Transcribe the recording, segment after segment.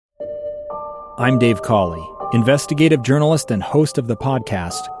I'm Dave Cawley, investigative journalist and host of the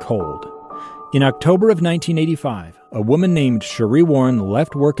podcast Cold. In October of 1985, a woman named Cherie Warren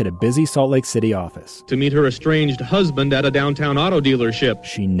left work at a busy Salt Lake City office to meet her estranged husband at a downtown auto dealership.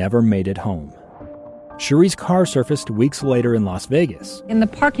 She never made it home. Cherie's car surfaced weeks later in Las Vegas. In the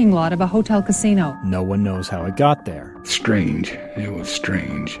parking lot of a hotel casino. No one knows how it got there. Strange. It was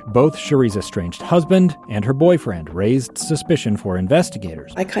strange. Both Cherie's estranged husband and her boyfriend raised suspicion for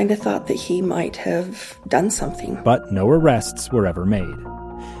investigators. I kind of thought that he might have done something. But no arrests were ever made.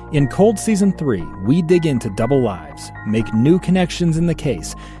 In Cold Season 3, we dig into double lives, make new connections in the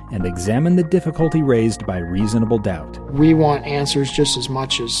case, and examine the difficulty raised by reasonable doubt. We want answers just as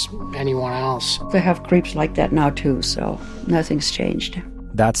much as anyone else. They have creeps like that now too, so nothing's changed.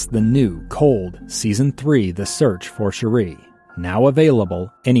 That's the new Cold Season 3, The Search for Cherie, now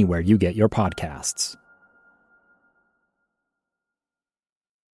available anywhere you get your podcasts.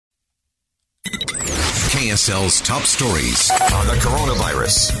 KSL's top stories on the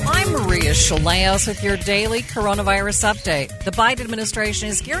coronavirus. I'm Maria Shilaos with your daily coronavirus update. The Biden administration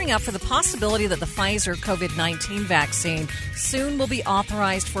is gearing up for the possibility that the Pfizer COVID-19 vaccine soon will be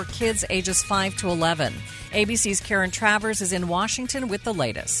authorized for kids ages 5 to 11. ABC's Karen Travers is in Washington with the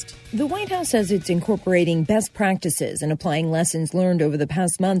latest. The White House says it's incorporating best practices and applying lessons learned over the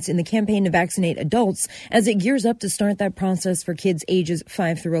past months in the campaign to vaccinate adults as it gears up to start that process for kids ages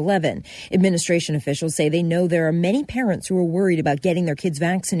 5 through 11. Administration officials say they know there are many parents who are worried about getting their kids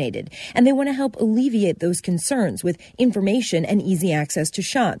vaccinated, and they want to help alleviate those concerns with information and easy access to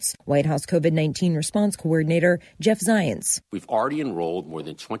shots. White House COVID-19 response coordinator Jeff Zients. We've already enrolled more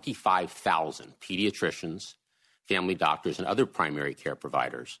than 25,000 pediatricians, family doctors, and other primary care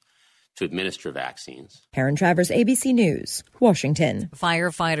providers to administer vaccines. Karen Travers, ABC News, Washington.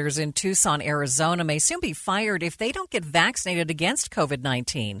 Firefighters in Tucson, Arizona may soon be fired if they don't get vaccinated against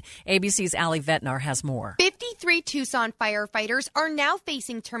COVID-19. ABC's Ali Vetnar has more. 53 Tucson firefighters are now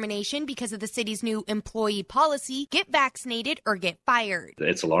facing termination because of the city's new employee policy, get vaccinated or get fired.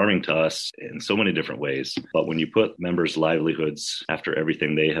 It's alarming to us in so many different ways, but when you put members' livelihoods after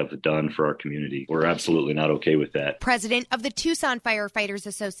everything they have done for our community, we're absolutely not okay with that. President of the Tucson Firefighters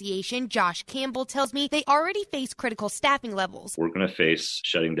Association, Josh Campbell, tells me they already face critical staffing levels. We're going to face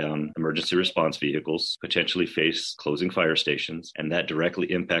shutting down emergency response vehicles, potentially face closing fire stations, and that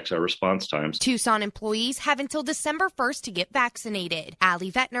directly impacts our response times. Tucson employees have until December 1st to get vaccinated.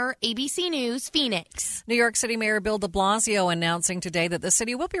 Ali Vetner, ABC News, Phoenix. New York City Mayor Bill de Blasio announcing today that the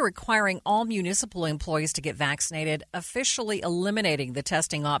city will be requiring all municipal employees to get vaccinated, officially eliminating the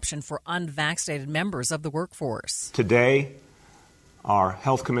testing option for unvaccinated members of the workforce. Today, our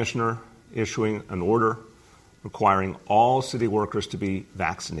health commissioner issuing an order requiring all city workers to be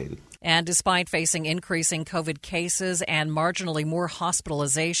vaccinated. And despite facing increasing COVID cases and marginally more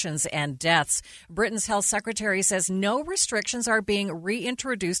hospitalizations and deaths, Britain's health secretary says no restrictions are being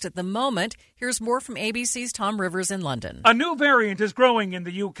reintroduced at the moment. Here's more from ABC's Tom Rivers in London. A new variant is growing in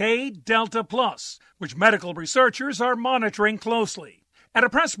the UK, Delta Plus, which medical researchers are monitoring closely. At a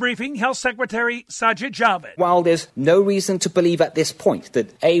press briefing, Health Secretary Sajid Javid. While there's no reason to believe at this point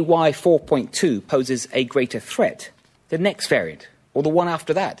that AY4.2 poses a greater threat, the next variant, or the one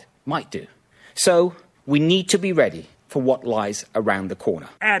after that, might do. So we need to be ready for what lies around the corner.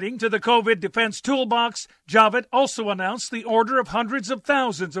 Adding to the COVID defense toolbox, Javid also announced the order of hundreds of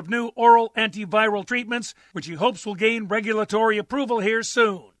thousands of new oral antiviral treatments, which he hopes will gain regulatory approval here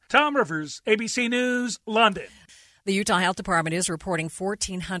soon. Tom Rivers, ABC News, London. The Utah Health Department is reporting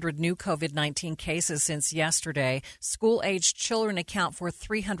 1,400 new COVID-19 cases since yesterday. School-aged children account for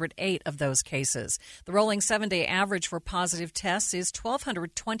 308 of those cases. The rolling 7-day average for positive tests is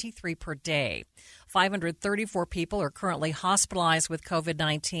 1,223 per day. 534 people are currently hospitalized with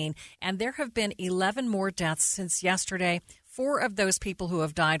COVID-19, and there have been 11 more deaths since yesterday. 4 of those people who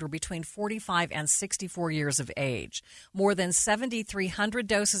have died were between 45 and 64 years of age. More than 7,300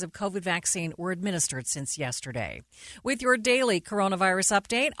 doses of COVID vaccine were administered since yesterday. With your daily coronavirus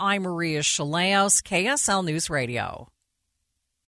update, I'm Maria Shilaos, KSL News Radio.